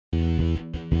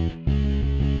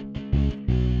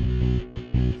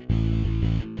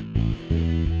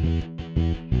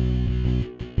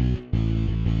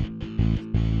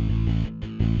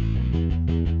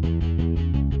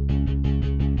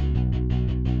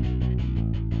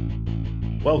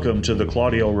Welcome to the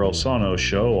Claudio Rosano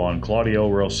Show on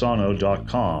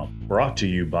ClaudioRosano.com, brought to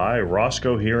you by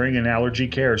Roscoe Hearing and Allergy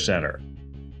Care Center.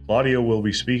 Claudio will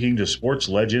be speaking to sports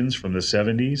legends from the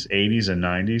 70s, 80s, and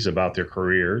 90s about their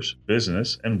careers,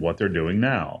 business, and what they're doing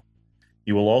now.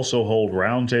 He will also hold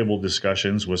roundtable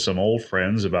discussions with some old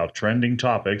friends about trending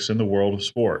topics in the world of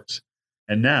sports.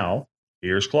 And now,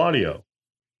 here's Claudio.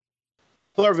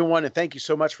 Hello, everyone, and thank you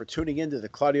so much for tuning in to the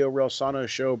Claudio Rosano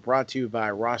Show, brought to you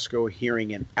by Roscoe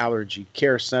Hearing and Allergy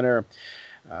Care Center.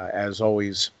 As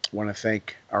always, I want to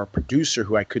thank our producer,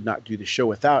 who I could not do the show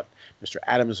without, Mr.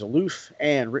 Adam Zaloof,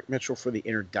 and Rick Mitchell for the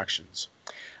introductions.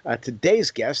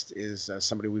 Today's guest is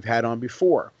somebody we've had on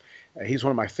before. He's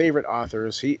one of my favorite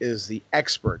authors. He is the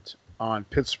expert on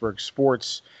Pittsburgh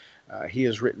sports. He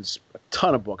has written a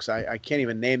ton of books. I can't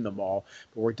even name them all,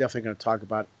 but we're definitely going to talk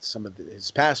about some of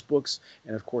his past books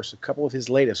and, of course, a couple of his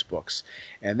latest books.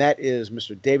 And that is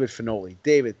Mr. David Finoli.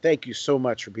 David, thank you so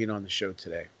much for being on the show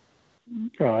today.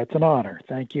 Oh, it's an honor.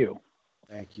 Thank you.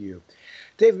 Thank you.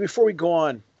 David, before we go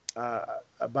on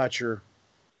about your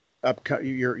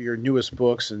newest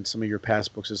books and some of your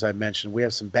past books, as I mentioned, we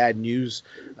have some bad news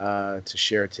to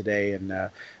share today. And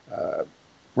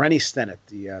Rennie Stennett,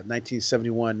 the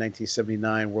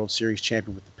 1971-1979 World Series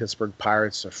champion with the Pittsburgh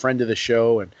Pirates, a friend of the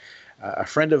show and a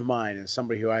friend of mine, and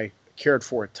somebody who I cared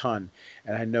for a ton.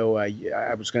 And I know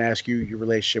I was going to ask you your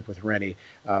relationship with Rennie.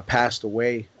 Passed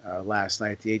away last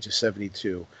night at the age of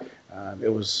 72.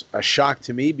 It was a shock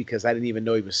to me because I didn't even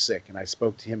know he was sick. And I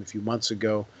spoke to him a few months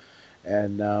ago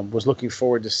and was looking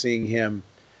forward to seeing him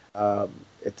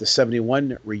at the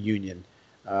 71 reunion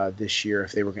this year.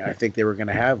 If they were, I think they were going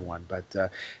to have one. But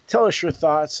tell us your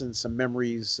thoughts and some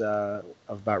memories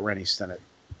about Rennie Stennett.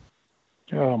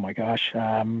 Oh my gosh!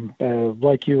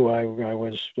 Like you, I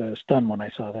was stunned when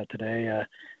I saw that today.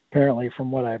 Apparently,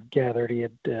 from what I've gathered, he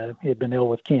had been ill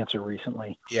with cancer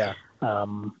recently. Yeah.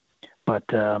 But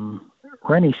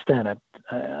Rennie Stennett,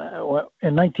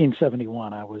 in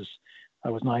 1971, I was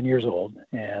 9 years old,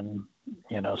 and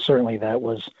certainly that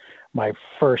was my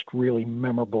first really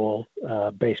memorable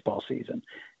baseball season.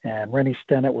 And Rennie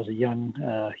Stennett was a young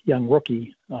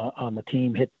rookie on the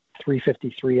team, hit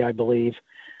 .353, I believe.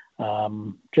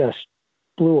 Just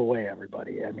blew away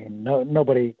everybody. I mean,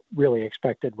 nobody really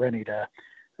expected Rennie to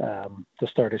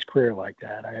start his career like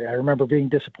that. I remember being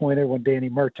disappointed when Danny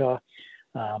Murtaugh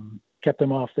kept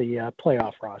him off the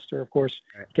playoff roster. Of course,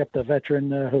 kept the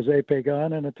veteran Jose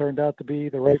Pagan, and it turned out to be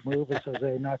the right move as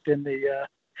Jose knocked in the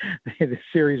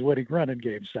series-winning run in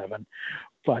Game 7.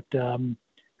 But, I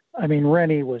mean,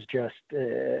 Rennie was just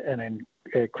an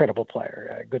incredible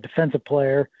player, a good defensive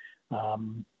player.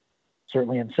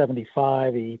 Certainly in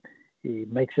 75, he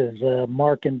makes his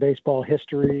mark in baseball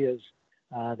history as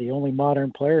the only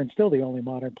modern player, and still the only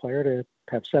modern player, to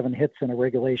have 7 hits in a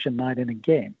regulation 9-inning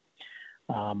game.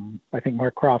 I think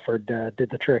Mark Crawford did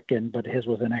the trick, but his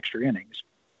was in extra innings.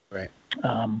 Right.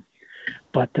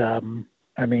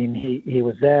 I mean, he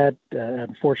was that.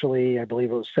 Unfortunately, I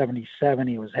believe it was 77.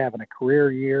 He was having a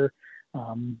career year,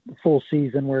 full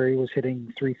season where he was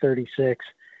hitting .336,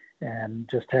 and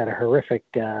just had a horrific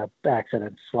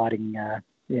accident sliding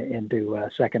into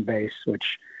second base,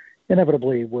 which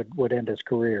inevitably would end his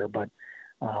career. But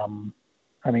I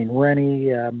mean,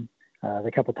 Rennie,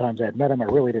 the couple times I had met him, I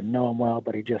really didn't know him well,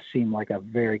 but he just seemed like a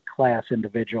very class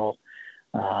individual.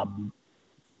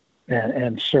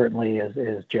 And certainly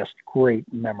is just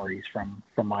great memories from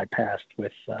my past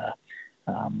with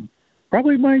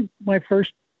probably my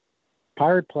first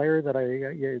Pirate player that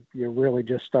you really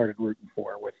just started rooting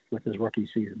for with his rookie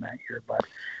season that year. But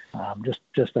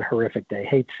just a horrific day.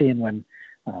 Hate seeing when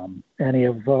any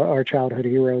of our childhood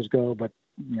heroes go, but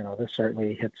this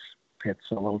certainly hits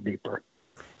a little deeper.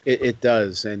 It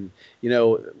does, and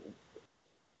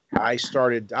I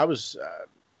was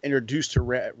introduced to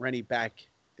Rennie back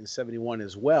in 71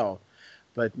 as well,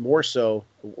 but more so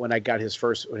when I got his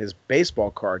baseball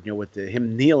card, with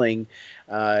him kneeling,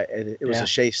 and it was a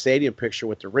Shea Stadium picture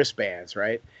with the wristbands,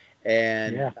 right?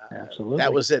 And absolutely.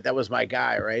 That was it. That was my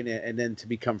guy, right? And then to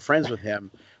become friends with him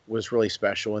was really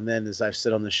special. And then, as I've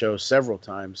said on the show several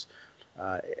times,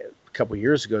 a couple of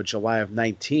years ago, July of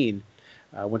 19,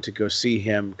 I went to go see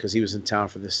him because he was in town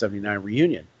for the 79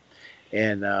 reunion.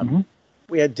 And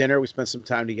we had dinner. We spent some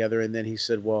time together. And then he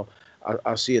said, well,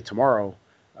 I'll see you tomorrow.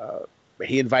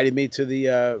 He invited me to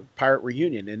the Pirate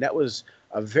reunion. And that was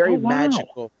a very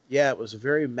magical. Yeah, it was a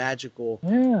very magical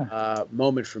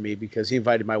moment for me because he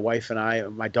invited my wife and I.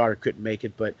 My daughter couldn't make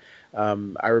it. But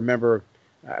I remember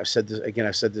I've said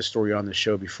this story on the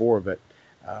show before, but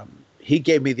he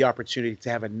gave me the opportunity to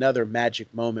have another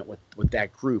magic moment with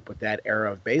that group, with that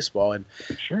era of baseball. And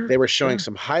Sure. they were showing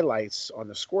some highlights on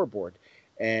the scoreboard.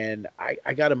 And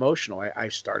I got emotional. I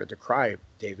started to cry,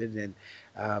 David. And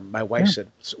my wife said,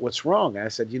 "What's wrong?" And I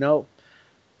said,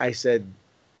 I said,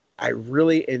 I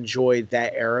really enjoyed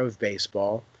that era of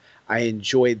baseball. I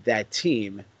enjoyed that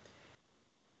team.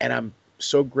 And I'm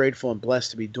so grateful and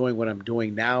blessed to be doing what I'm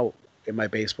doing now in my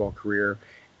baseball career.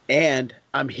 And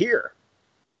I'm here.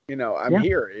 I'm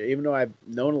here. Even though I've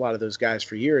known a lot of those guys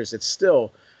for years, it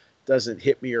still doesn't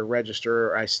hit me or register.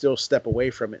 Or I still step away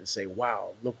from it and say,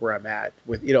 "Wow, look where I'm at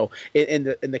with in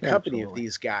the company of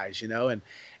these guys."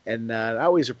 And I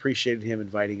always appreciated him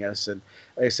inviting us. And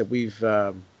like I said, we've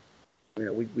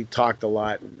we talked a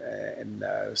lot, and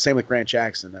same with Grant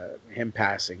Jackson, him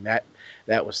passing that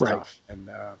was tough. And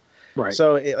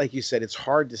so like you said, it's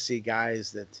hard to see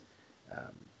guys that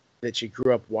you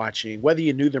grew up watching, whether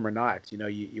you knew them or not.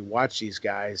 You watch these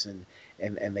guys and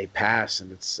they pass,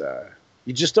 and it's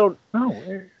you just don't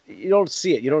you don't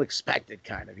see it, you don't expect it,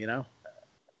 kind of.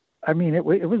 I mean, it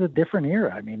was a different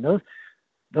era. I mean,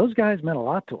 those guys meant a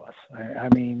lot to us. I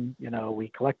mean, we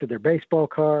collected their baseball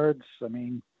cards. I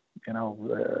mean,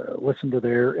 listened to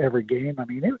their every game. I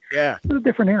mean, it was a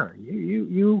different era.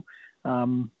 You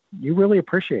really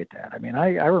appreciate that. I mean,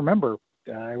 I remember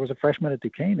I was a freshman at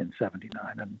Duquesne in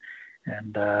 '79,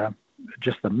 and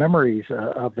just the memories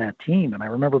of that team. And I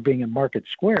remember being in Market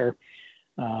Square,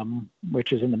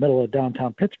 which is in the middle of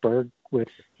downtown Pittsburgh, with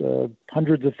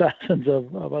hundreds of thousands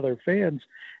of other fans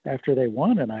after they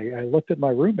won. And I looked at my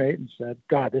roommate and said,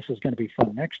 "God, this is going to be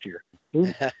fun next year."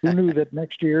 Who knew that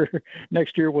next year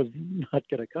was not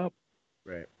going to come?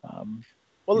 Right.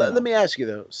 Well, let me ask you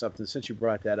though something, since you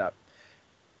brought that up.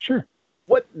 Sure.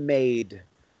 What made,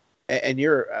 and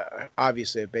you're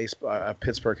obviously a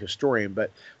Pittsburgh historian,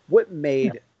 but what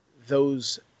made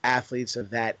those athletes of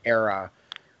that era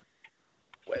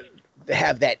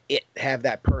have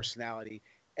that personality?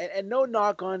 And no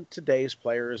knock on today's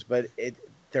players, but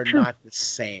they're not the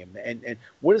same. And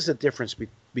what is the difference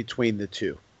between the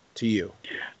two to you?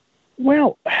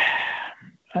 Well,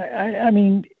 I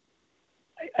mean,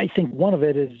 I think one of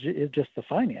it is just the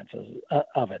finances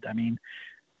of it. I mean,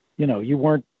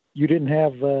 you didn't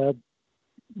have, going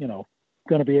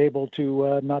to be able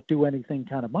to not do anything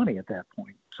kind of money at that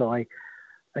point. So I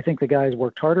think the guys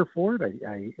worked harder for it.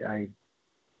 I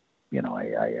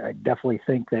definitely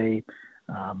think they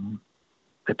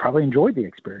probably enjoyed the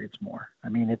experience more. I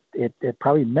mean, it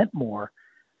probably meant more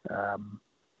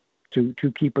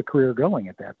to keep a career going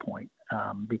at that point,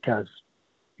 because,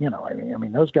 I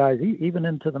mean, those guys, even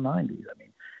into the 90s, I mean,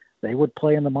 they would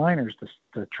play in the minors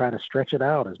to try to stretch it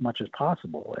out as much as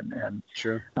possible. And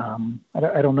sure.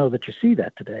 I don't know that you see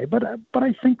that today, but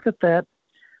I think that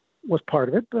was part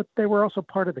of it, but they were also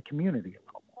part of the community a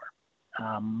little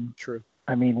more. True.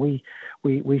 I mean, we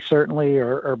certainly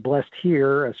are blessed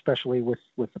here, especially with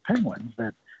the Penguins,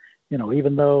 that,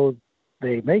 even though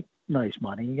they make nice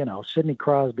money, Sidney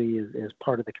Crosby is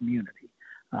part of the community.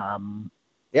 Well,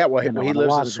 he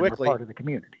lives in Swickley, part of the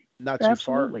community. Not too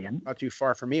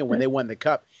far from me. And when they won the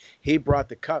Cup, he brought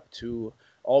the Cup to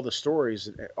all the stores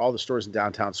in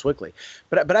downtown Swickley.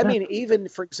 But I mean, even,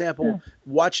 for example,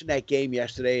 watching that game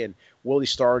yesterday, and Willie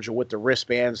Stargell with the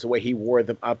wristbands, the way he wore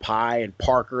them up high, and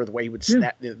Parker, the way he would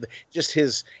snap, just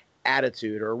his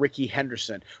attitude, or Ricky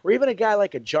Henderson, or even a guy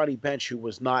like a Johnny Bench, who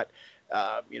was not,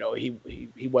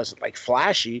 he wasn't like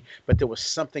flashy, but there was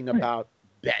something about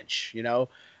Bench,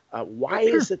 why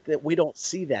is it that we don't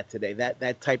see that today?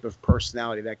 That type of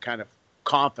personality, that kind of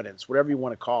confidence, whatever you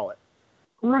want to call it.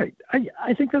 Right.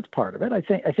 I think that's part of it. I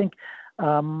think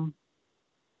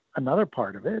another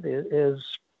part of it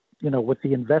is with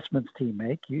the investments team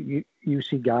make, you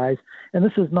see guys, and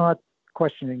this is not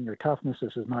questioning their toughness.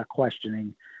 This is not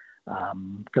questioning,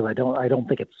 because I don't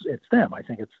think it's them. I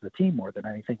think it's the team more than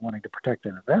anything, wanting to protect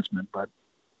an investment. But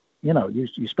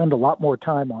you spend a lot more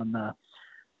time on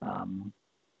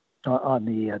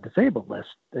the disabled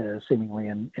list, seemingly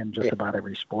in just about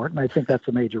every sport, and I think that's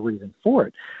a major reason for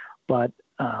it. But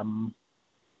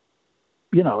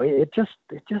it just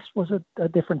was a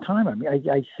different time. I mean,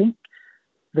 I think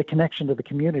the connection to the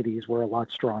communities were a lot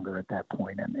stronger at that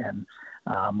point, and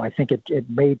I think it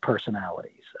made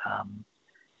personalities. I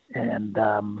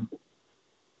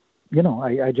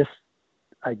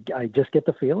just get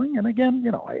the feeling, and again,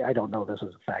 I don't know this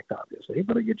is a fact, obviously,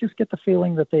 but you just get the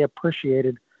feeling that they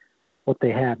appreciated what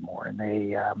they had more, and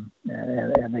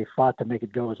they fought to make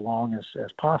it go as long as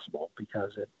possible,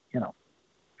 because it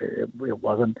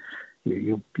wasn't,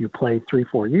 you played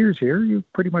 3-4 years here, you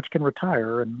pretty much can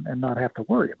retire and not have to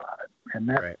worry about it. And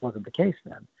that wasn't the case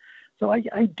then. So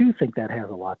I do think that has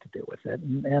a lot to do with it.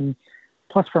 And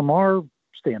plus, from our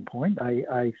standpoint,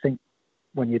 I think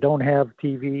when you don't have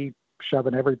TV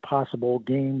shoving every possible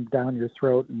game down your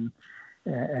throat,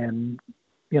 and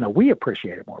we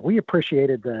appreciate it more. We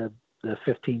appreciated the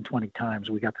 15, 20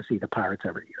 times we got to see the Pirates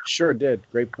every year. Sure did.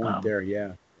 Great point there.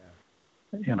 Yeah.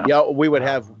 We would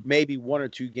have maybe one or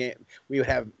two games. We would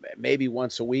have maybe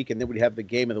once a week, and then we'd have the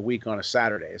game of the week on a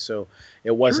Saturday. So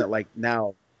it wasn't like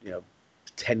now,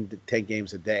 10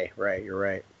 games a day. Right. You're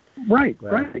right. Right.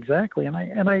 Exactly. And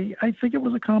I think it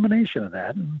was a combination of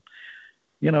that. And,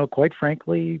 quite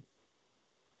frankly,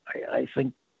 I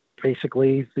think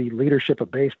basically the leadership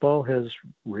of baseball has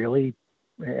really,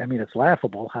 it's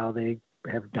laughable how they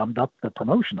have gummed up the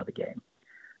promotion of the game.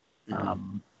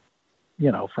 Mm-hmm.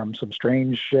 From some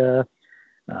strange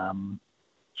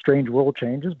rule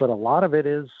changes, but a lot of it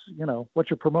is,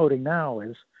 what you're promoting now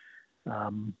is,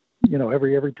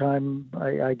 every time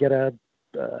I get a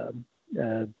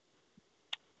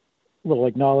little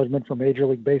acknowledgement from Major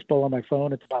League Baseball on my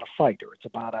phone, it's about a fight, or it's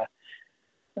about a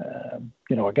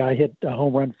guy hit a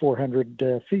home run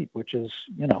 400 feet, which is,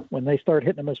 when they start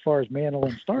hitting them as far as Mantle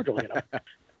and Stargell,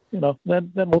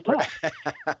 then we'll talk.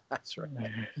 That's right.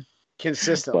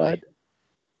 Consistently.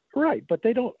 But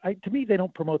they don't. To me, they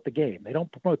don't promote the game. They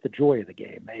don't promote the joy of the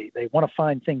game. They want to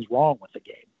find things wrong with the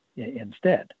game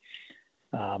instead.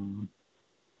 And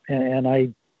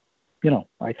I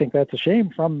think that's a shame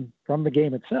from the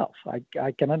game itself. I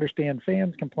can understand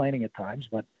fans complaining at times,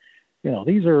 but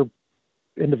these are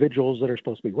individuals that are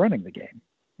supposed to be running the game,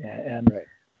 and right.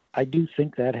 I do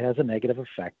think that has a negative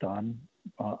effect on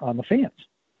the fans.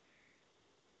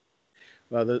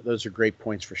 Well, those are great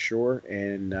points for sure.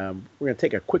 And we're going to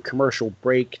take a quick commercial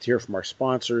break to hear from our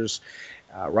sponsors,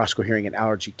 Roscoe Hearing and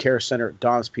Allergy Care Center,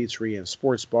 Don's Pizzeria and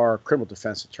Sports Bar, criminal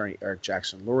defense attorney Eric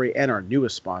Jackson Lurie, and our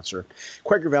newest sponsor,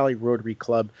 Quaker Valley Rotary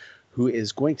Club, who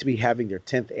is going to be having their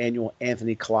 10th annual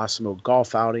Anthony Colosimo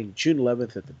Golf Outing, June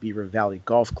 11th at the Beaver Valley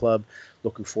Golf Club.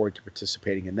 Looking forward to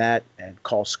participating in that. And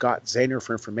call Scott Zahner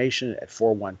for information at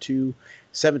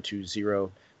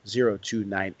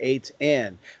 412-720-0298.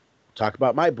 And talk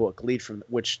about my book, Lead From,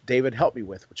 which David helped me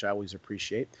with, which I always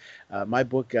appreciate. My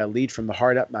book, Lead From the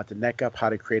Heart Up, Not the Neck Up, How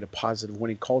to Create a Positive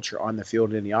Winning Culture on the Field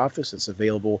and in the Office. It's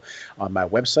available on my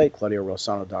website,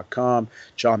 ClaudioRosano.com,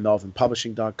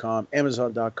 JohnMelvinPublishing.com,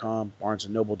 Amazon.com,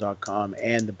 BarnesandNoble.com,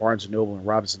 and the Barnes & Noble in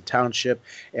Robinson Township,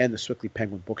 and the Swickley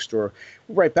Penguin Bookstore.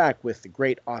 We're right back with the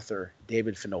great author,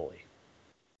 David Finoli.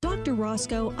 Dr.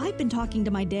 Roscoe, I've been talking to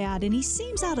my dad, and he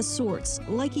seems out of sorts,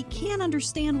 like he can't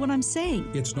understand what I'm saying.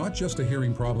 It's not just a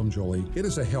hearing problem, Jolie. It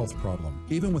is a health problem.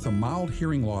 Even with a mild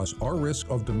hearing loss, our risk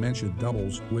of dementia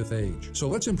doubles with age. So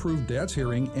let's improve Dad's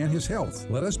hearing and his health.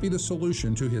 Let us be the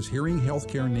solution to his hearing health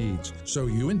care needs, so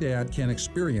you and Dad can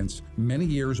experience many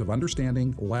years of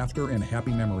understanding, laughter, and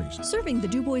happy memories. Serving the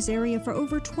DuBois area for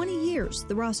over 20 years,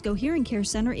 the Roscoe Hearing Care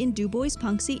Center in DuBois,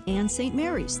 Punxsutawney, and St.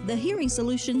 Mary's. The hearing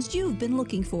solutions you've been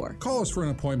looking for. Call us for an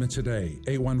appointment today,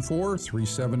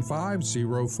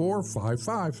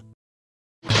 814-375-0455.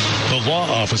 The law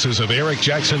offices of Eric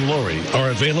Jackson Lurie are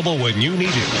available when you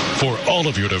need it for all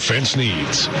of your defense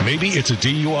needs. Maybe it's a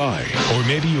DUI, or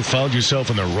maybe you found yourself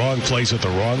in the wrong place at the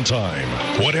wrong time.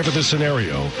 Whatever the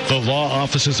scenario, the law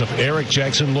offices of Eric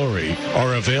Jackson Lurie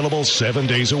are available 7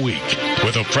 days a week.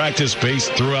 With a practice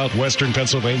based throughout Western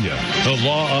Pennsylvania, the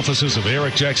law offices of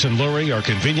Eric Jackson Lurie are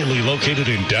conveniently located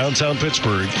in downtown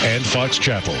Pittsburgh and Fox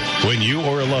Chapel. When you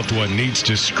or a loved one needs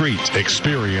discreet,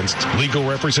 experienced legal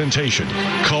representation,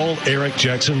 call Eric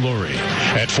Jackson Lurie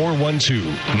at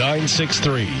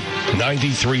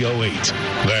 412-963-9308.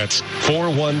 That's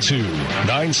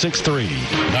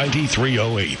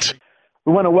 412-963-9308.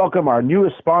 We want to welcome our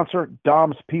newest sponsor,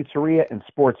 Dom's Pizzeria and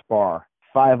Sports Bar,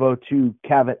 502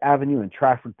 Cavett Avenue in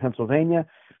Trafford, Pennsylvania.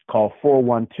 Call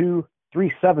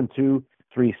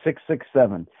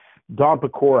 412-372-3667. Dom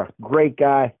Pecora, great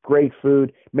guy, great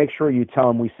food. Make sure you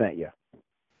tell him we sent you.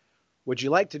 Would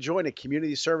you like to join a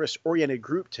community service-oriented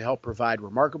group to help provide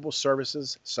remarkable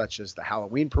services such as the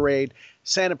Halloween Parade,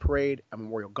 Santa Parade, a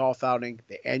Memorial Golf Outing,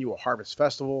 the annual Harvest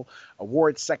Festival,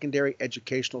 award secondary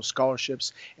educational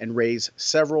scholarships, and raise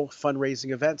several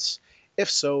fundraising events? If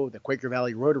so, the Quaker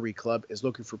Valley Rotary Club is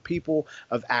looking for people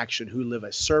of action who live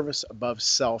a service above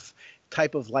self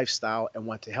type of lifestyle and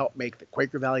want to help make the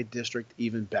Quaker Valley District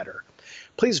even better.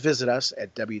 Please visit us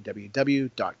at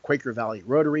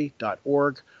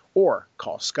www.quakervalleyrotary.org or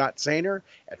call Scott Zahner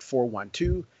at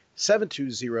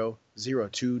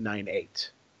 412-720-0298.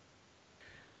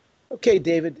 Okay,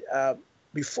 David,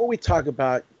 before we talk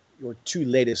about your two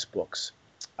latest books,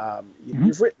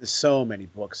 you've written so many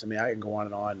books. I mean, I can go on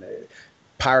and on.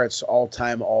 Pirates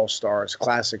all-time all-stars,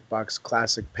 classic Bucks,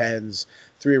 classic Pens,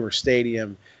 Three River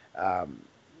Stadium,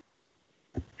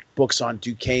 books on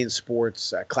Duquesne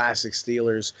sports, classic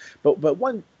Steelers. But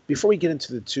one, before we get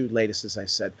into the two latest, as I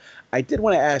said, I did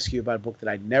want to ask you about a book that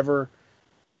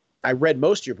I read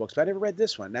most of your books, but I never read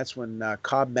this one. That's when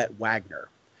Cobb met Wagner,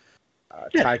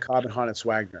 Ty Cobb and Hannes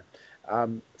Wagner.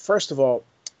 First of all,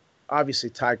 obviously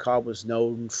Ty Cobb was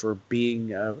known for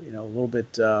being, a little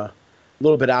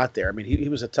bit out there. I mean, he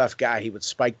was a tough guy. He would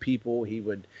spike people. He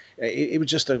was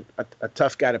just a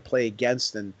tough guy to play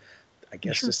against, and I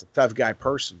guess just a tough guy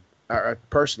personally.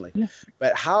 Yeah.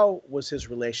 But how was his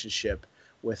relationship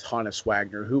with Hannes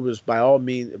Wagner, who was by all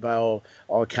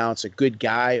accounts, a good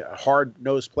guy, a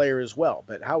hard-nosed player as well?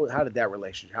 But how was that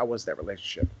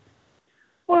relationship?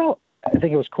 Well, I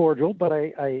think it was cordial, but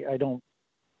I don't,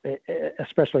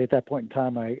 especially at that point in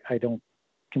time, I don't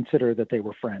consider that they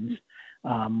were friends.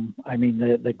 I mean,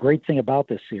 the great thing about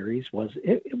this series was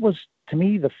it was, to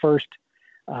me, the first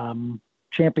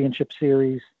championship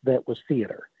series that was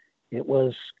theater. It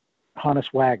was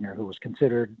Hannes Wagner, who was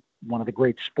considered one of the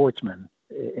great sportsmen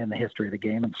in the history of the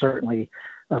game, and certainly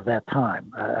of that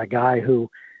time. A guy who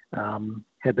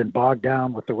had been bogged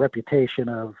down with the reputation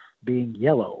of being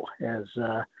yellow, as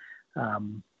the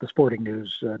Sporting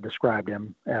News described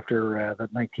him after the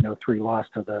 1903 loss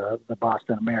to the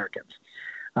Boston Americans.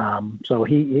 So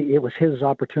it was his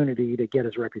opportunity to get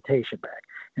his reputation back.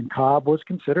 And Cobb was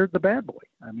considered the bad boy.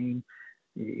 I mean,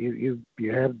 you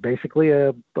had basically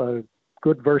a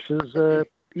good versus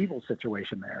evil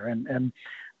situation there. And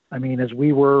I mean, as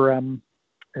we were,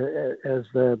 as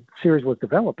the series was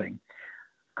developing,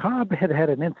 Cobb had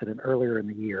an incident earlier in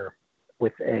the year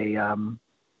with a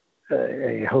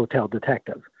hotel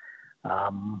detective,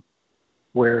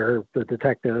 where the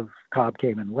detective, Cobb,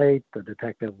 came in late. The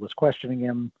detective was questioning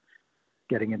him,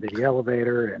 getting into the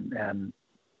elevator, and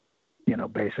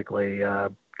basically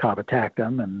Cobb attacked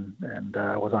him and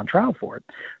was on trial for it.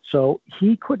 So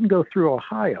he couldn't go through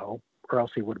Ohio, or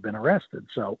else he would have been arrested.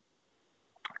 So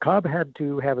Cobb had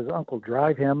to have his uncle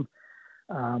drive him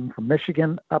from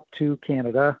Michigan up to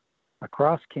Canada,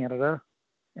 across Canada,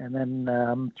 and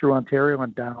then through Ontario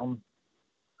and down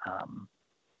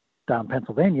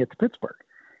Pennsylvania to Pittsburgh.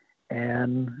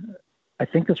 And I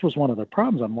think this was one of the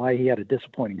problems on why he had a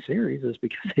disappointing series, is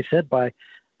because they said by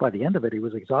the end of it, he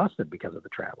was exhausted because of the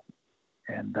travel.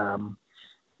 And,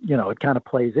 it kind of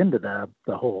plays into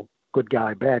the whole good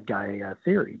guy, bad guy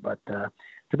theory. But to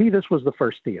me, this was the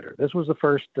first theater. This was the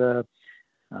first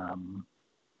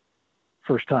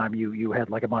time you had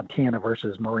like a Montana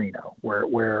versus Marino,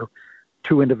 where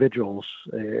two individuals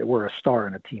were a star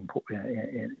in a team,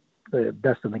 in the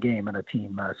best in the game in a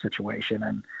team situation.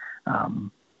 And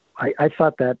I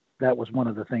thought that was one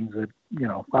of the things that,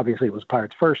 obviously it was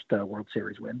Pirates' first World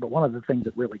Series win, but one of the things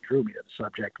that really drew me to the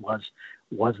subject was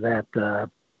that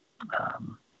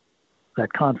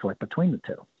conflict between the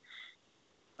two.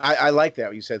 I like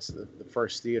that. You said it's the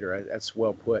first theater. That's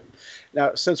well put.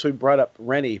 Now, since we brought up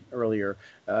Rennie earlier,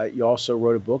 you also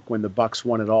wrote a book, When the Bucks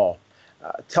Won It All.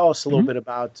 Tell us a little bit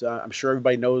about, I'm sure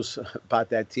everybody knows about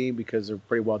that team because they're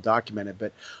pretty well documented,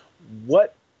 but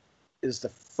what is the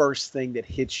first thing that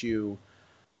hits you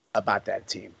about that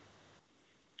team?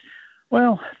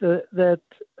 Well, the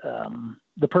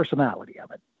personality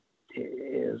of it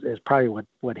is probably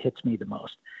what hits me the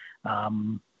most.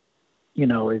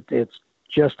 It's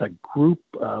just a group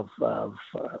of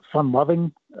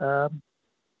fun-loving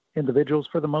individuals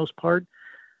for the most part,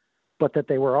 but that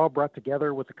they were all brought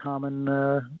together with a common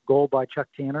goal by Chuck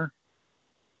Tanner,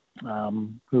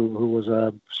 who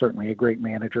was certainly a great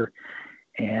manager.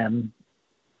 And,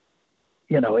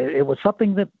 it was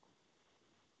something that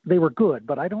they were good,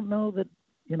 but I don't know that,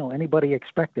 anybody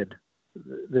expected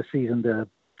this season to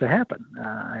happen.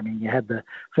 I mean, you had the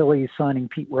Phillies signing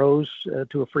Pete Rose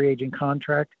to a free agent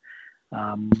contract,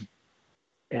 and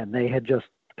they had just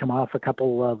come off a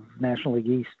couple of National League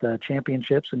East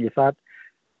championships, and you thought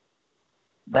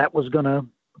that was going to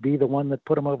be the one that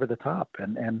put them over the top.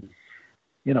 And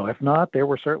if not, there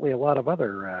were certainly a lot of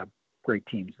other great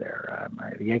teams there.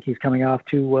 The Yankees coming off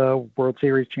two World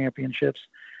Series championships.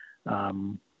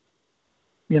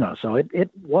 So it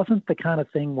wasn't the kind of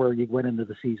thing where you went into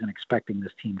the season expecting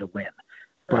this team to win,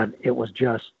 but it was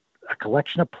just a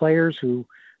collection of players who,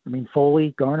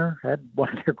 Foley, Garner had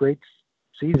one of their great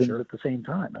seasons at the same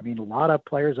time. A lot of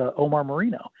players, Omar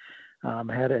Moreno,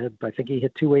 I think he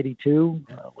hit 282,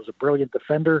 was a brilliant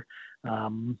defender.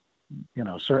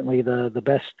 Certainly the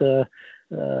best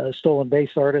stolen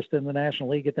base artist in the National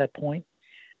League at that point.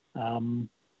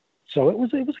 So it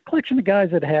was a collection of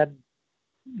guys that had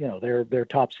their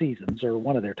top seasons, or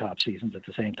one of their top seasons at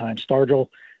the same time. Stargell,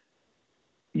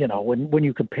 when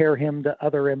you compare him to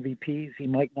other MVPs, he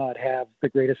might not have the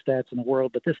greatest stats in the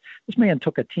world, but this man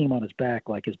took a team on his back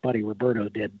like his buddy Roberto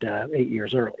did 8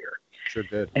 years earlier. Sure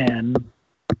did. And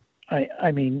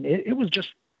I mean, it was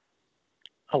just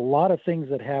a lot of things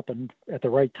that happened at the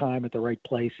right time, at the right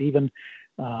place. Even,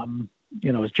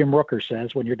 as Jim Rooker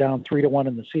says, when you're down 3-1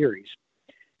 in the series,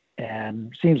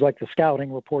 and seems like the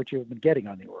scouting reports you've been getting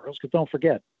on the Orioles, because don't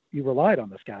forget, you relied on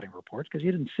the scouting reports because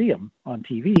you didn't see them on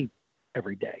TV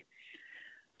every day.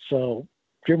 So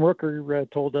Jim Rooker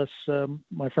told us,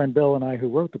 my friend Bill and I, who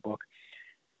wrote the book,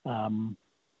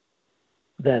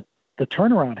 that the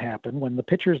turnaround happened when the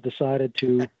pitchers decided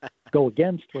to go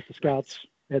against what the scouts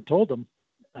had told them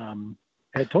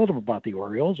about the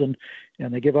Orioles, and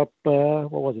they give up 2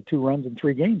 runs in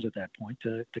 3 games at that point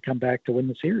to come back to win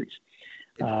the series.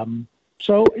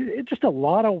 So it's just a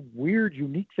lot of weird,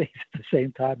 unique things at the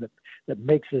same time that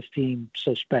makes this team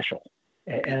so special.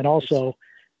 And also,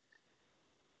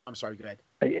 I'm sorry, go ahead.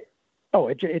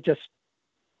 It just,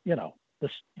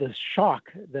 the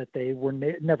shock that they were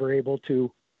never able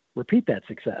to repeat that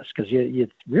success, because you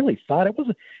really thought it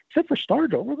wasn't, except for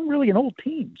Stargell, it wasn't really an old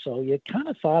team. So you kind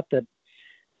of thought that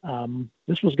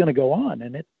this was going to go on,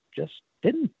 and it just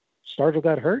didn't. Stargell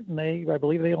got hurt, and I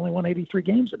believe they only won 83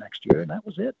 games the next year, and that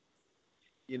was it.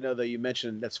 Though you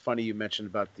mentioned, that's funny you mentioned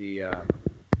about the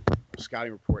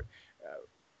scouting report.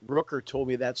 Rooker told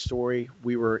me that story.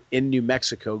 We were in New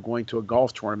Mexico going to a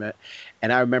golf tournament,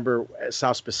 and I remember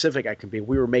how specific I can be.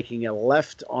 We were making a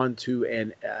left onto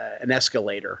an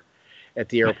escalator at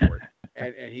the airport,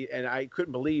 and I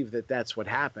couldn't believe that that's what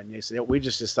happened. He said, we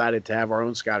just decided to have our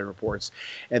own scouting reports.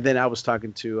 And then I was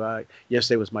talking to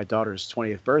yesterday was my daughter's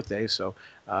 20th birthday, so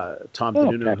Tom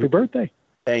DeNuno. Happy birthday!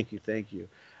 Thank you.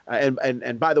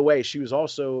 And by the way, she was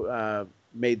also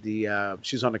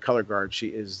she's on the color guard. She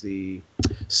is the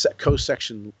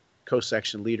co-section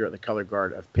leader of the color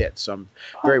guard of Pitt. So I'm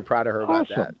very proud of her about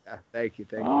that. Thank you.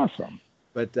 Awesome.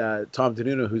 But Tom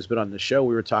DeNuno, who's been on the show,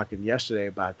 we were talking yesterday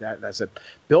about that. And I said,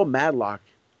 Bill Madlock,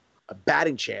 a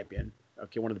batting champion,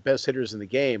 one of the best hitters in the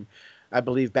game, I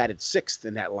believe batted 6th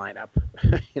in that lineup.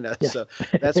 So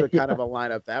that's what kind of a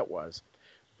lineup that was.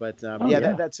 But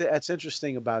that's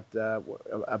interesting about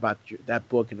that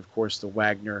book, and of course the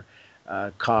Wagner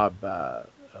Cobb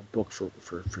book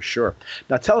for sure.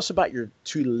 Now tell us about your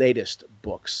 2 latest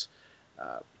books.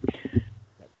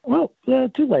 Well,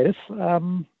 the 2 latest.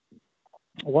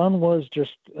 One was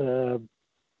just a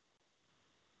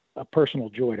personal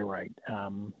joy to write.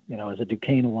 As a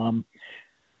Duquesne alum,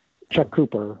 Chuck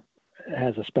Cooper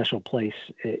has a special place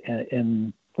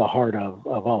in the heart of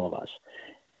all of us.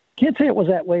 Can't say it was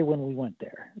that way when we went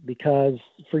there, because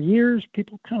for years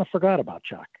people kind of forgot about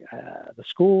Chuck. The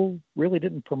school really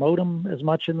didn't promote him as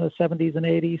much in the 70s and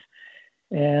 80s,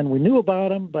 and we knew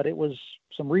about him, but it was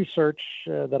some research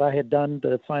that I had done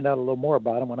to find out a little more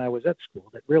about him when I was at school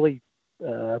that really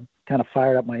kind of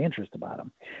fired up my interest about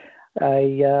him.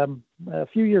 A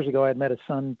few years ago, I had met his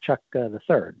son, Chuck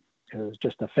III, who's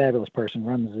just a fabulous person,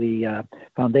 runs the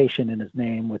foundation in his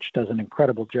name, which does an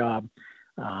incredible job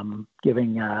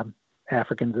giving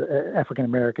African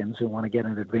Americans who want to get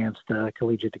an advanced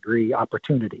collegiate degree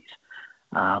opportunities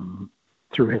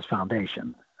through his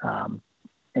foundation.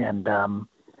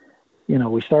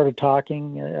 We started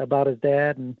talking about his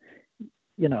dad, and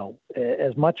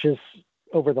as much as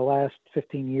over the last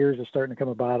 15 years is starting to come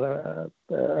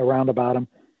around about him,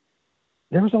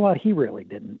 there was a lot he really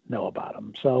didn't know about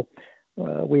him. So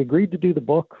we agreed to do the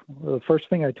book. The first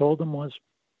thing I told him was,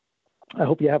 I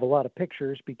hope you have a lot of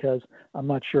pictures, because I'm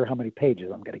not sure how many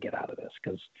pages I'm going to get out of this,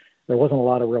 because there wasn't a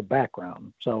lot of real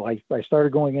background. So I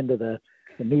started going into the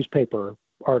newspaper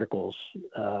articles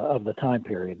of the time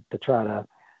period to try to,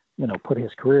 put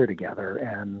his career together.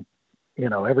 And,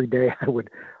 every day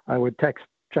I would text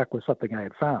Chuck with something I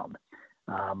had found.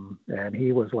 And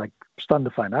he was like stunned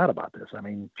to find out about this. I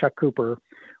mean, Chuck Cooper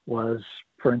was,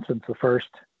 for instance, the first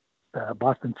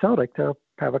Boston Celtic to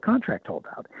have a contract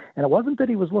holdout. And it wasn't that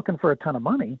he was looking for a ton of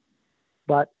money,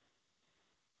 but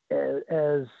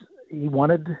as he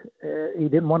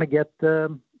didn't want to get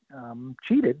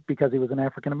cheated because he was an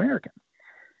African American.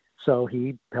 So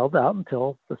he held out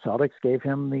until the Celtics gave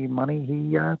him the money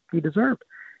he deserved.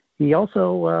 He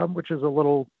also, which is a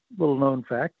little known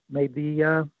fact, made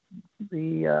the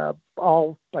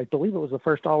all, I believe it was the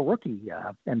first all rookie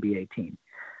NBA team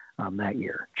that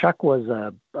year. Chuck was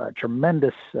a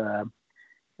tremendous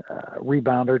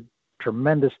rebounder,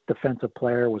 tremendous defensive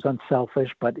player, was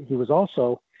unselfish, but he was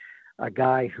also a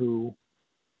guy who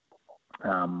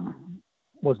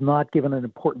was not given an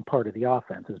important part of the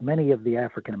offense, as many of the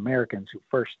African Americans who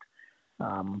first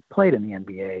played in the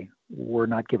NBA were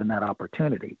not given that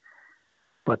opportunity.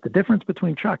 But the difference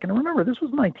between Chuck, and remember, this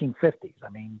was 1950s. I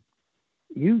mean,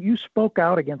 you spoke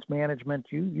out against management.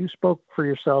 You spoke for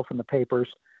yourself in the papers.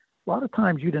 A lot of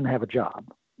times you didn't have a job,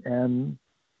 and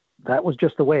that was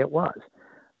just the way it was.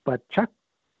 But Chuck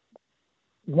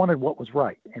wanted what was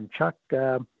right, and Chuck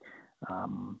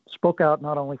spoke out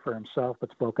not only for himself,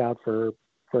 but spoke out for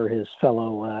his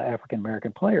fellow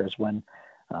African-American players when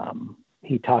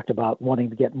he talked about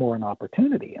wanting to get more an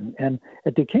opportunity. And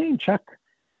at Duquesne, Chuck,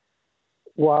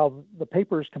 while the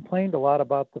papers complained a lot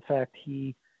about the fact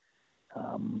he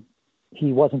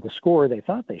wasn't the scorer they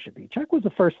thought they should be, Chuck was the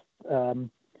first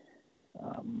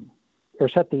or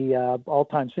set the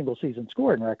all-time single-season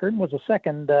scoring record, and was the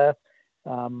second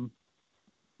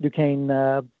Duquesne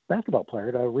basketball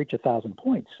player to reach 1,000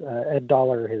 points. Ed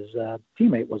Dollar, his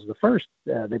teammate, was the first.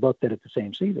 They both did it the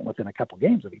same season, within a couple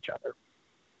games of each other.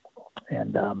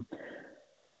 And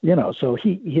so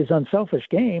his unselfish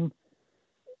game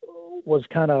was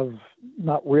kind of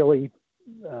not really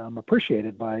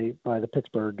appreciated by the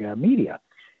Pittsburgh media.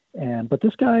 But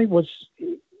this guy was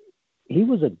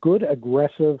a good,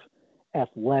 aggressive,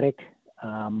 athletic,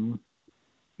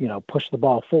 push the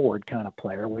ball forward kind of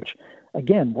player, which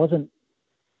again wasn't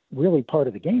really part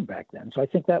of the game back then. So I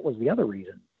think that was the other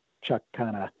reason Chuck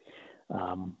kind of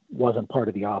wasn't part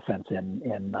of the offense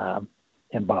in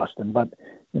Boston. But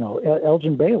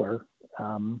Elgin Baylor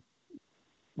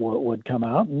would come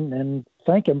out and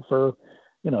thank him for,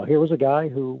 here was a guy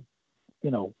who,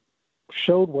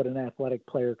 showed what an athletic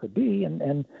player could be,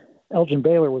 and Elgin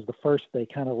Baylor was the first they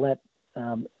kind of let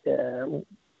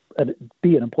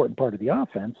be an important part of the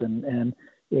offense, and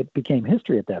it became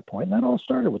history at that point. And that all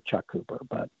started with Chuck Cooper.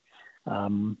 But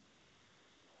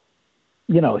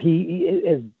he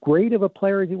as great of a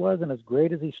player as he was, and as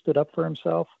great as he stood up for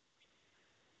himself,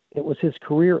 it was his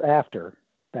career after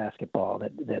basketball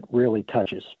that really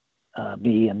touches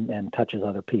me and touches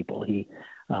other people. He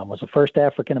was the first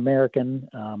African American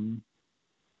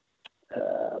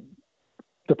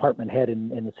department head in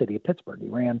the city of Pittsburgh. He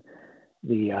ran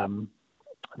the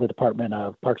Department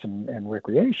of Parks and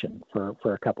Recreation for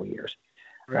a couple of years.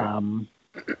 Right.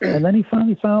 And then he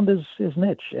finally found his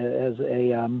niche as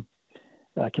a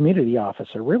community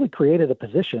officer, really created a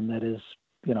position that is,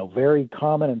 very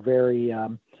common and very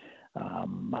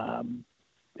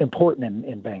important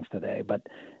in banks today. But,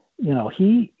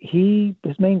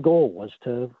 his main goal was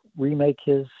to remake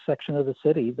his section of the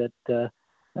city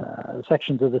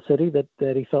sections of the city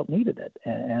that he felt needed it.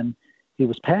 And he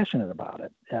was passionate about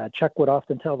it. Chuck would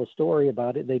often tell the story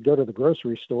about it. They'd go to the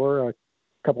grocery store, a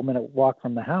couple-minute walk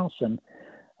from the house, and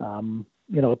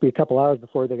it'd be a couple hours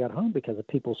before they got home because of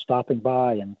people stopping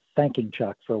by and thanking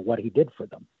Chuck for what he did for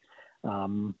them.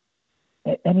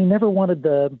 And he never wanted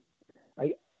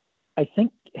I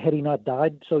think had he not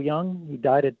died so young, he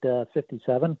died at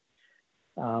 57,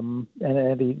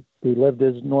 and he lived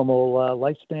his normal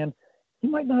lifespan, he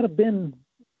might not have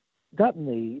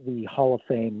gotten the Hall of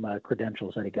Fame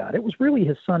credentials that he got. It was really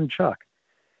his son, Chuck,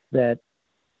 that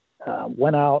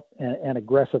went out and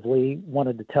aggressively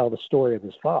wanted to tell the story of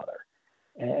his father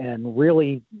and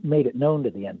really made it known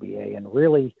to the NBA and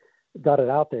really got it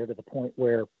out there to the point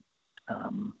where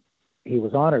he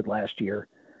was honored last year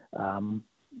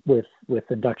with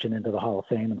induction into the Hall of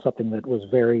Fame, and something that was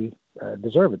very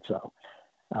deserved so.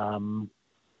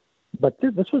 But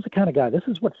this was the kind of guy. This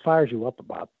is what fires you up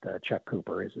about Chuck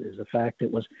Cooper is the fact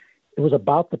it was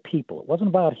about the people. It wasn't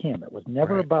about him. It was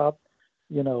never right. about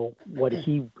what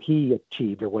he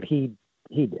achieved or what he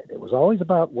did. It was always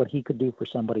about what he could do for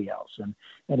somebody else, and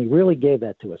he really gave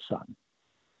that to his son.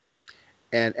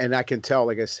 And I can tell,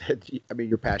 like I said, I mean,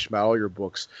 you're passionate about all your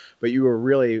books, but you were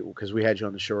really, because we had you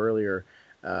on the show earlier,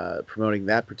 promoting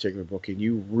that particular book, and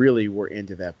you really were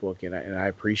into that book, and I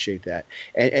appreciate that.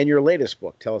 And your latest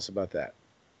book, tell us about that.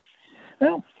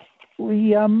 Well,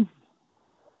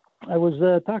 I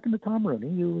was talking to Tom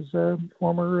Rooney, who was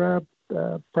former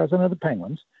president of the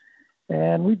Penguins,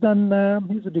 and we've done.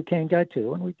 He's a Duquesne guy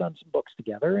too, and we've done some books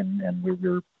together. And we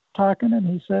were talking, and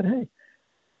he said, "Hey,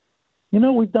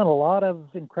 we've done a lot of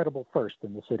incredible firsts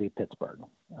in the city of Pittsburgh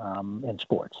in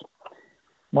sports.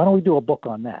 Why don't we do a book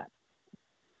on that?"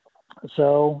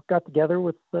 So got together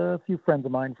with a few friends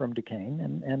of mine from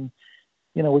Duquesne, and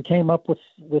we came up with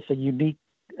a unique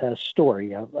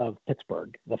story of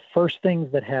Pittsburgh. The first things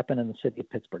that happened in the city of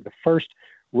Pittsburgh, the first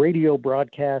radio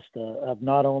broadcast of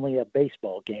not only a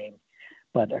baseball game,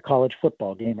 but a college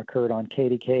football game occurred on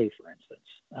KDK, for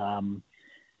instance.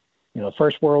 The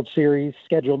first World Series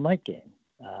scheduled night game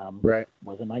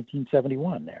was in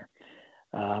 1971 there.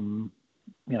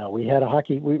 We had a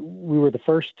hockey. We were the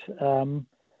first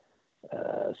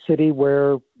city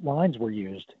where lines were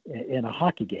used in a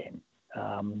hockey game.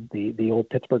 The old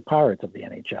Pittsburgh Pirates of the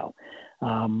NHL.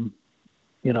 The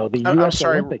U.S. I'm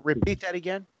sorry. Olympic Repeat that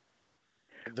again.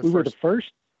 Were the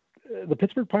first. The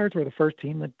Pittsburgh Pirates were the first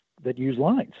team that used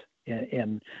lines.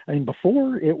 And I mean,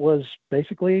 before it was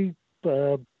basically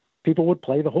people would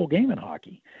play the whole game in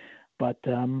hockey, but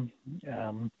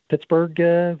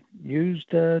Pittsburgh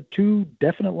used two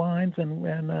definite lines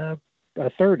and a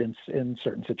third in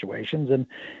certain situations,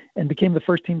 and became the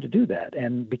first team to do that.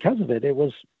 And because of it, it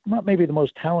was not maybe the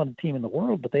most talented team in the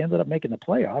world, but they ended up making the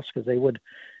playoffs because they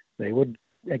would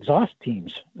exhaust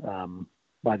teams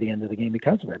by the end of the game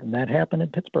because of it. And that happened in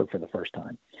Pittsburgh for the first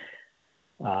time.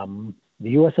 The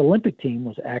U.S. Olympic team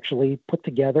was actually put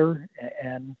together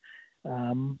and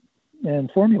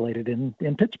formulated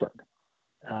in Pittsburgh.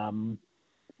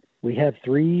 We have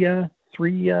three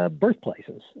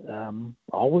birthplaces,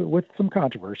 all with some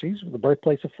controversies. The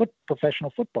birthplace of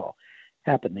professional football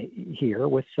happened here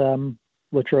with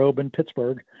Latrobe and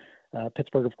Pittsburgh.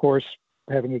 Pittsburgh, of course,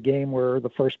 having a game where the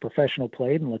first professional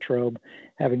played, and Latrobe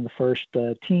having the first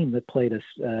team that played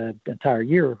an entire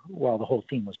year while the whole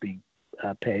team was being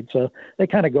paid. So they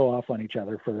kind of go off on each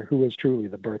other for who is truly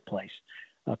the birthplace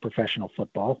of professional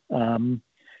football.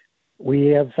 We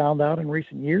have found out in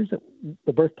recent years that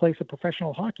the birthplace of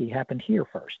professional hockey happened here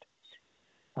first,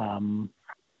 in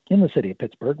the city of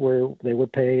Pittsburgh, where they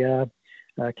would pay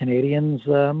Canadians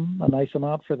a nice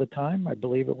amount for the time. I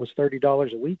believe it was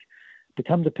 $30 a week to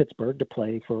come to Pittsburgh to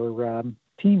play for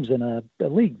teams in a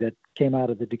league that came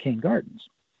out of the Duquesne Gardens.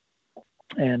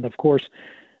 And of course,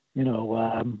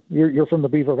 you're from the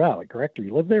Beaver Valley, correct? Or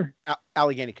you live there?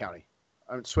 Allegheny County,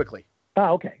 Swickley.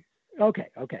 Oh, okay.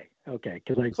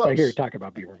 Because I hear you talk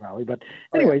about Beaver Valley, but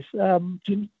anyways,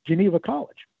 Geneva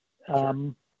College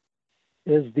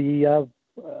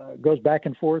goes back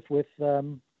and forth with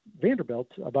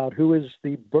Vanderbilt about who was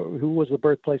the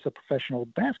birthplace of professional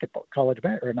basketball, college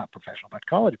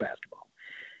basketball.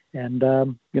 And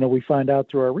we find out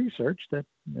through our research that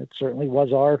it certainly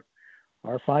was our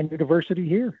fine university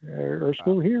here, or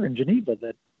school here in Geneva,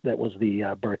 that was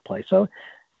the birthplace. So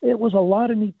it was a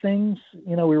lot of neat things.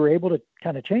 We were able to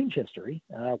kind of change history.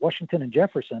 Washington and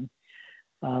Jefferson,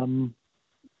 the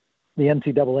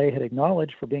NCAA had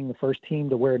acknowledged for being the first team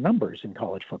to wear numbers in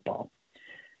college football.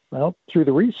 Well, through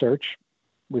the research,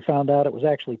 we found out it was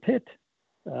actually Pitt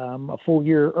a full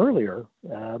year earlier,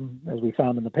 as we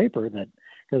found in the paper, that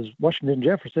because Washington and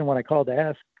Jefferson, when I called to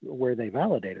ask where they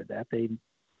validated that, they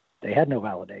had no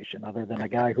validation other than a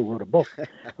guy who wrote a book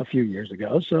a few years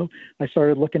ago. So I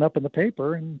started looking up in the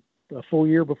paper, and a full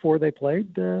year before they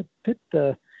played, Pitt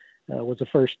was the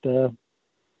first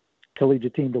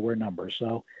collegiate team to wear numbers.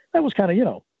 So that was kind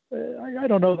of, I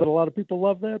don't know that a lot of people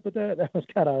love that, but that was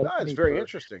kind of it's very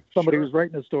interesting. Somebody was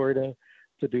writing a story to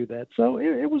do that. So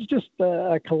it was just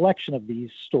a collection of these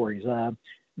stories.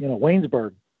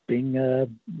 Waynesburg being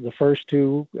the first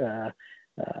two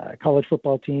college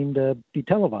football team to be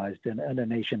televised in a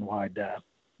nationwide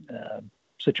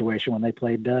situation when they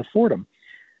played Fordham.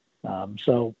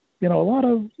 So a lot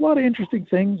of interesting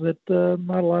things that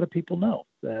not a lot of people know.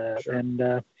 Sure.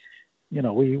 And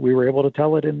we were able to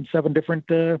tell it in 7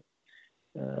 different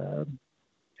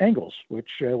angles, which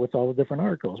with all the different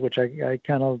articles, which I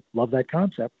kind of love that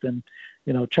concept. And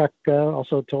Chuck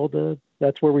also told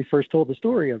that's where we first told the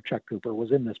story of Chuck Cooper,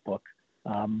 was in this book.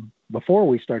 Before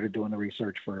we started doing the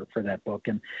research for that book,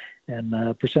 and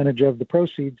a percentage of the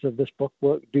proceeds of this book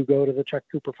do go to the Chuck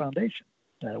Cooper Foundation,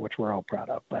 which we're all proud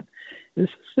of. But this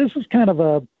is kind of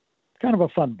a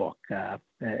fun book,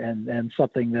 and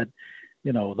something that,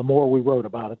 the more we wrote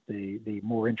about it, the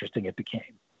more interesting it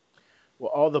became.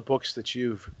 Well, all the books that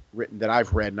you've written, that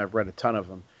I've read, and I've read a ton of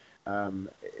them,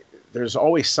 there's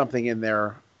always something in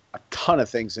there, a ton of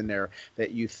things in there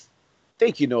that you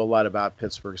think you know a lot about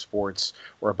Pittsburgh sports,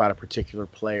 or about a particular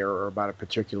player, or about a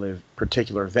particular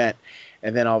event,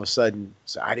 and then all of a sudden,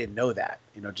 I didn't know that.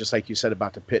 Just like you said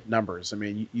about the Pitt numbers. I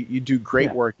mean, you do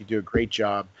great work. You do a great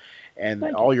job, and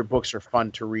all your books are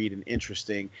fun to read and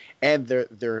interesting, and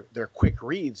they're quick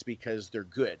reads because they're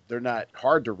good. They're not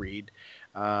hard to read,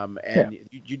 and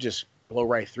you just blow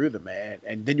right through them, man.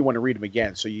 And then you want to read them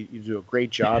again. So you do a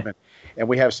great job. And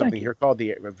we have something here called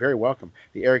very welcome,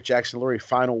 the Eric Jackson Lurie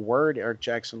Final Word. Eric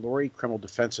Jackson Lurie, criminal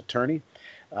defense attorney.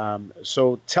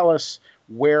 So tell us,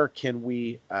 where can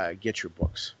we get your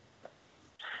books?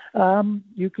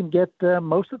 You can get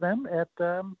most of them at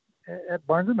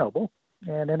Barnes & Noble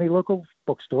and any local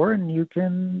bookstore, and you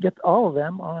can get all of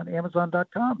them on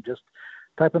Amazon.com. Just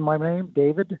type in my name,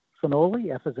 David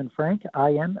Finoli, F as in Frank,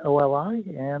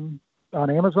 Inoli, and on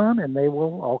Amazon, and they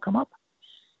will all come up.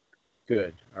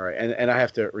 Good. All right. And I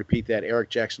have to repeat that. Eric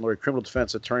Jackson Lurie, criminal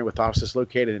defense attorney with offices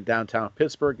located in downtown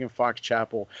Pittsburgh and Fox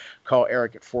Chapel. Call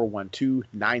Eric at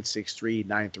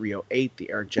 412-963-9308. The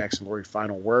Eric Jackson Lurie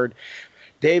final word.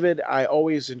 David, I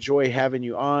always enjoy having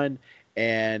you on.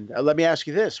 And let me ask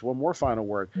you this, one more final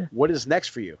word. Yeah. What is next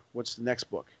for you? What's the next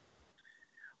book?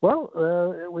 Well,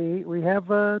 we have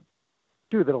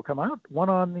two that'll come out. One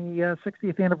on the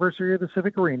 60th anniversary of the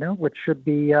Civic Arena, which should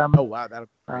be oh wow, that'll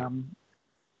be great.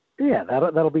 Yeah,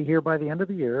 that'll be here by the end of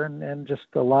the year, and just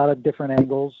a lot of different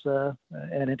angles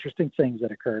and interesting things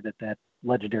that occurred at that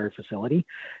legendary facility.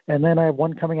 And then I have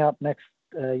one coming out next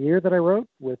year that I wrote,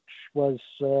 which was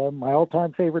my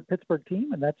all-time favorite Pittsburgh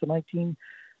team, and that's the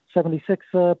 1976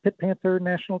 Pitt Panther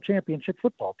National Championship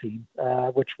football team,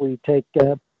 which we take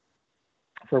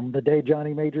from the day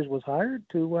Johnny Majors was hired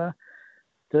to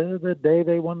the day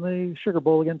they won the Sugar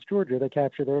Bowl against Georgia. They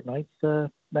captured their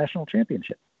ninth national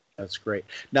championship. That's great.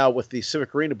 Now, with the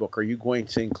Civic Arena book, are you going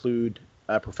to include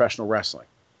professional wrestling?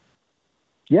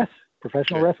 Yes,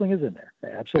 professional wrestling is in there.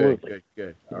 Absolutely.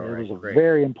 Good. All right, it was a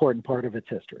very important part of its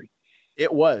history.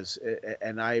 It was.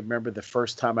 And I remember the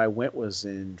first time I went was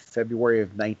in February of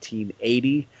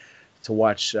 1980 to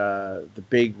watch the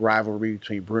big rivalry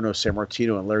between Bruno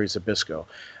Sammartino and Larry Zbyszko.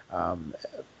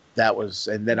 That was,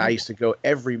 and then I used to go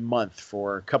every month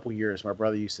for a couple years. My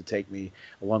brother used to take me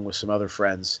along with some other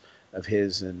friends of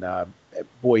his, and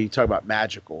boy, you talk about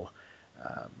magical.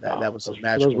 That was a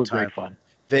magical those were time. Great fun.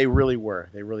 They really were.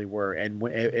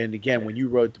 And again, when you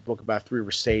wrote the book about Three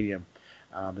River Stadium,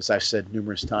 as I've said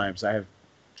numerous times, I have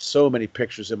so many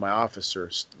pictures in my office or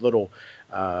little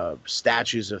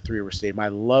statues of Three River Stadium. I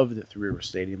loved the Three River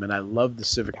Stadium, and I loved the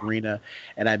Civic Arena,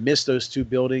 and I miss those two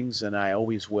buildings, and I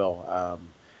always will.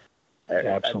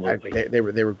 Absolutely. They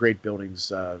were great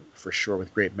buildings for sure,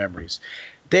 with great memories.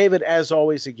 David, as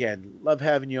always, again, love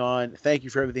having you on. Thank you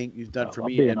for everything you've done for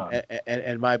me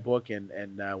and my book, and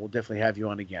we'll definitely have you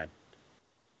on again.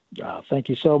 Thank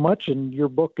you so much, and your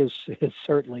book is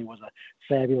certainly was a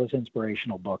fabulous,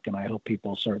 inspirational book, and I hope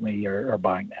people certainly are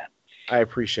buying that. I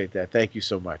appreciate that. Thank you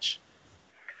so much.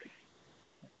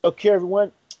 Okay,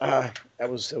 everyone, that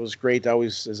was great. I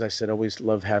always, as I said, always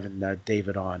love having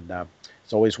David on.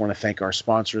 As always, want to thank our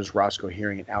sponsors, Roscoe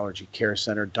Hearing and Allergy Care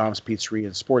Center, Dom's Pizzeria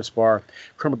and Sports Bar,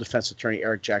 criminal defense attorney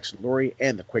Eric Jackson Lurie,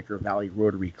 and the Quaker Valley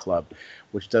Rotary Club,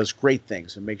 which does great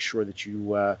things. And make sure that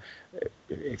you,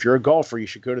 if you're a golfer, you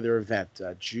should go to their event.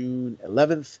 June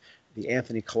 11th, the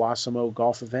Anthony Colosimo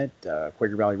Golf Event,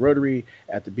 Quaker Valley Rotary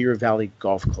at the Beaver Valley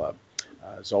Golf Club.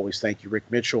 As always, thank you, Rick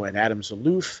Mitchell and Adam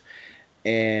Zaloof.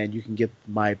 And you can get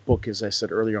my book, as I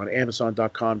said earlier, on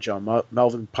Amazon.com,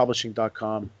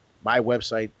 JohnMelvinPublishing.com, my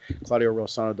website,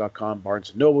 ClaudioRosano.com,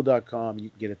 BarnesandNoble.com.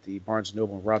 You can get it at the Barnes &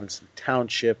 Noble in Robinson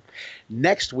Township.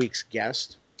 Next week's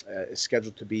guest is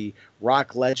scheduled to be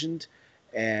rock legend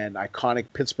and iconic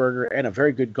Pittsburgher and a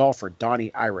very good golfer,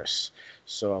 Donnie Iris.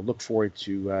 So I look forward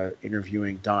to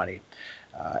interviewing Donnie.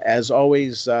 As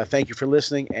always, thank you for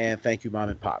listening, and thank you, Mom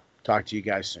and Pop. Talk to you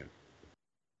guys soon.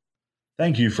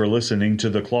 Thank you for listening to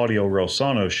the Claudio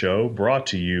Rosano Show, brought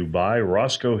to you by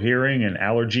Roscoe Hearing and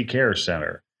Allergy Care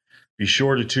Center. Be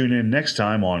sure to tune in next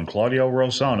time on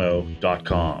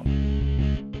ClaudioRosano.com.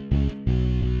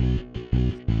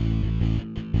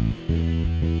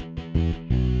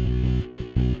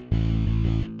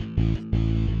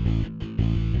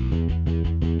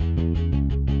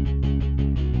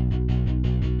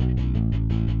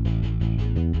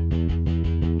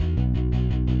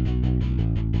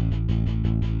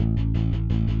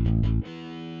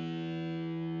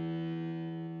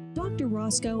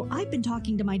 Roscoe, I've been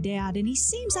talking to my dad, and he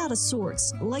seems out of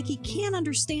sorts, like he can't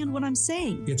understand what I'm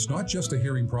saying. It's not just a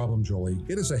hearing problem, Jolie.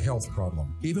 It is a health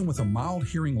problem. Even with a mild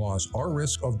hearing loss, our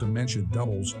risk of dementia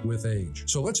doubles with age.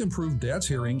 So let's improve Dad's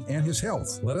hearing and his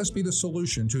health. Let us be the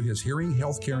solution to his hearing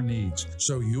health care needs,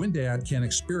 so you and Dad can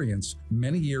experience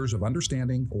many years of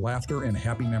understanding, laughter, and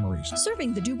happy memories.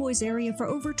 Serving the DuBois area for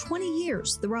over 20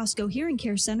 years, the Roscoe Hearing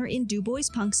Care Center in DuBois,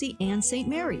 Punxsutawney, and St.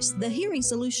 Mary's. The hearing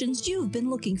solutions you've been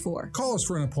looking for. Call us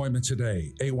for an appointment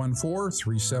today,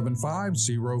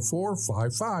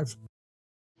 814-375-0455.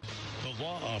 The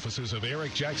law offices of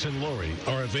Eric Jackson Laurie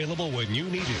are available when you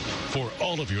need him for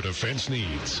all of your defense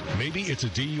needs. Maybe it's a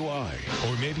DUI,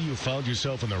 or maybe you found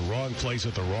yourself in the wrong place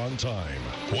at the wrong time.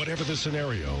 Whatever the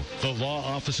scenario, the law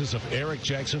offices of Eric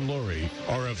Jackson Laurie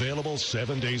are available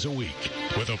 7 days a week.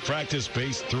 With a practice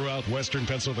based throughout Western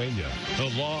Pennsylvania, the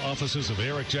law offices of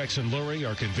Eric Jackson Laurie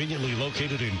are conveniently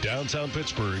located in downtown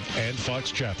Pittsburgh and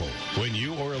Fox Chapel. When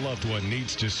you or a loved one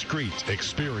needs discreet,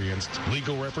 experienced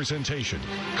legal representation,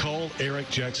 call Eric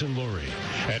Jackson Laurie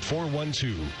at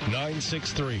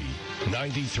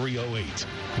 412-963-9308.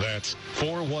 That's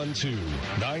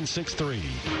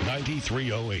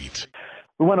 412-963-9308.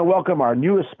 We want to welcome our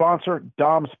newest sponsor,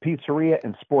 Dom's Pizzeria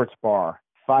and Sports Bar,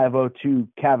 502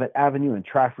 Cavett Avenue in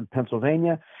Trafford,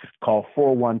 Pennsylvania. Call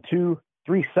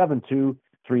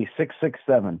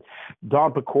 412-372-3667.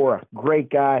 Don Pecora, great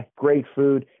guy, great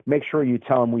food. Make sure you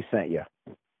tell him we sent you.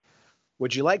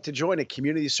 Would you like to join a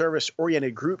community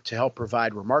service-oriented group to help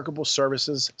provide remarkable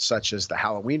services such as the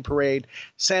Halloween Parade,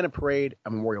 Santa Parade,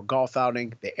 a memorial golf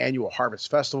outing, the annual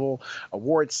Harvest Festival,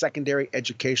 award secondary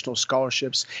educational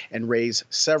scholarships, and raise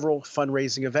several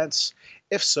fundraising events?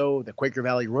 If so, the Quaker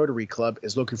Valley Rotary Club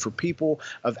is looking for people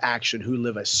of action who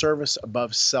live a service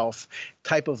above self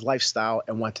type of lifestyle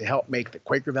and want to help make the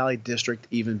Quaker Valley District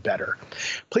even better.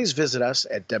 Please visit us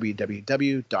at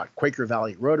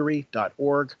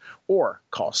www.quakervalleyrotary.org or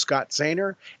call Scott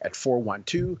Zahner at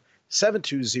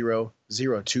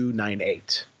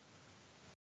 412-720-0298.